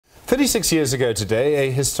36 years ago today,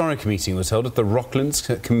 a historic meeting was held at the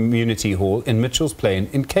Rocklands Community Hall in Mitchell's Plain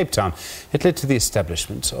in Cape Town. It led to the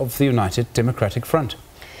establishment of the United Democratic Front.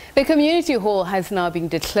 The Community Hall has now been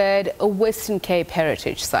declared a Western Cape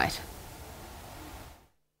heritage site.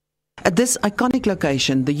 At this iconic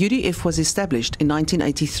location, the UDF was established in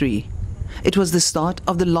 1983. It was the start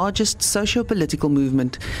of the largest socio-political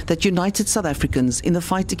movement that united South Africans in the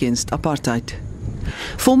fight against apartheid.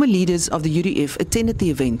 Former leaders of the UDF attended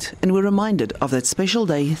the event and were reminded of that special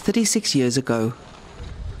day 36 years ago.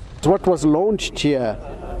 What was launched here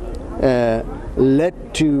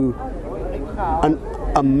led to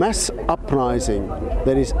a mass uprising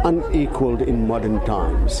that is unequaled in modern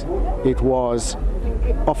times. It was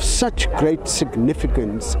of such great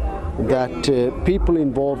significance that people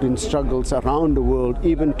involved in struggles around the world,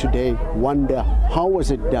 even today, wonder how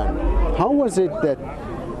was it done? How was it that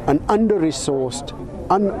an under-resourced,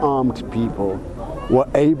 unarmed people were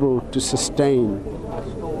able to sustain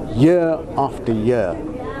year after year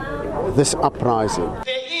this uprising?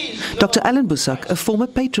 Dr. Alan Busak, a former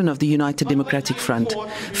patron of the United Democratic Front,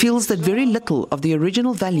 feels that very little of the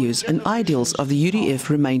original values and ideals of the UDF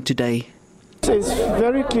remain today. It's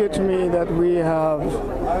very clear to me that we have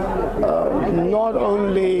not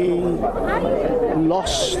only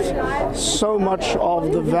lost so much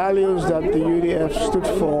of the values that the UDF stood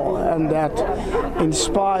for and that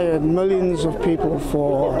inspired millions of people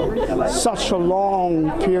for such a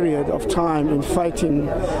long period of time in fighting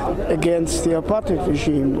against the apartheid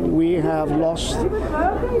regime. We have lost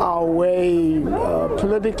our way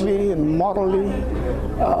politically and morally.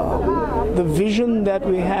 The vision that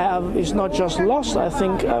we have is not just lost, I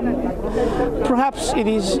think perhaps it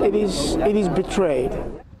is betrayed.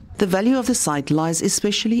 The value of the site lies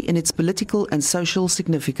especially in its political and social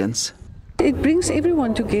significance. It brings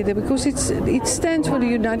everyone together because it stands for the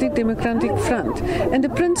United Democratic Front, and the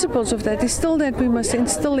principles of that is still that we must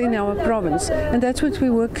instill in our province, and that's what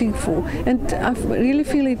we're working for, and I really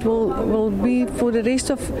feel it will be for the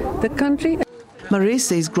rest of the country. Marais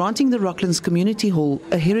says granting the Rocklands Community Hall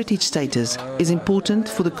a heritage status is important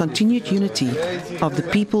for the continued unity of the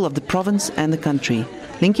people of the province and the country.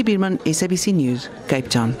 Linky Bierman, SABC News, Cape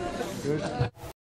Town.